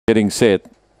Getting set.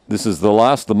 This is the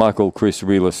last, the Michael Chris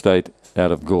Real Estate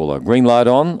out of Gawler. Green light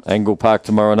on, Angle Park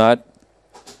tomorrow night.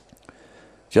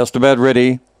 Just about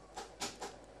ready.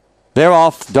 They're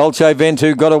off. Dolce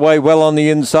Ventu got away well on the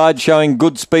inside, showing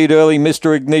good speed early.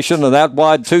 Mr. Ignition and out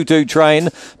wide 2-2 Train,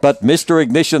 but Mr.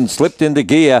 Ignition slipped into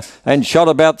gear and shot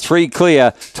about 3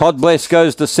 clear. Todd Bless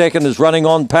goes to second, is running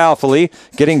on powerfully,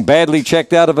 getting badly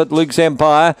checked out of it. Luke's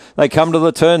Empire. They come to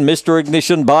the turn. Mr.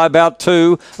 Ignition by about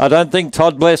 2. I don't think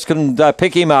Todd Bless can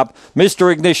pick him up. Mr.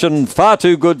 Ignition far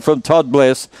too good from Todd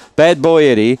Bless. Bad Boy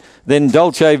Eddie. Then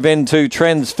Dolce Ventu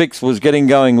Transfix was getting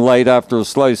going late after a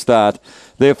slow start.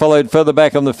 They're followed further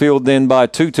back on the field then by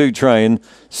 2-2 Train,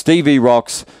 Stevie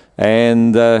Rocks,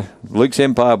 and Luke's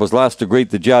Empire was last to greet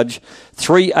the judge.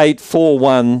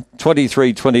 3-8-4-1,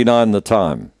 23-29 the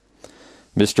time.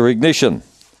 Mr. Ignition,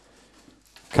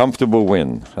 comfortable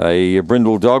win. A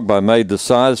brindle dog by Made the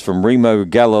Size from Remo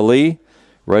Galilee,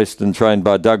 raced and trained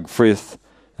by Doug Frith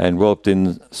and whelped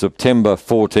in September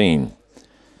 14.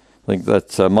 I think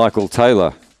that's Michael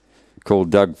Taylor called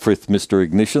Doug Frith Mr.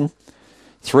 Ignition.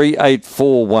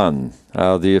 3-8-4-1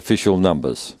 are the official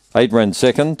numbers. 8 ran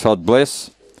second, Todd Bless.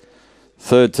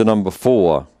 Third to number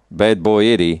 4, Bad Boy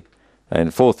Eddie.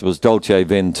 And fourth was Dolce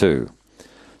Ventu.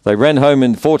 They ran home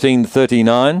in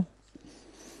 14:39,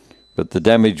 but the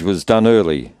damage was done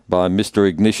early by Mr.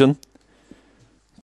 Ignition.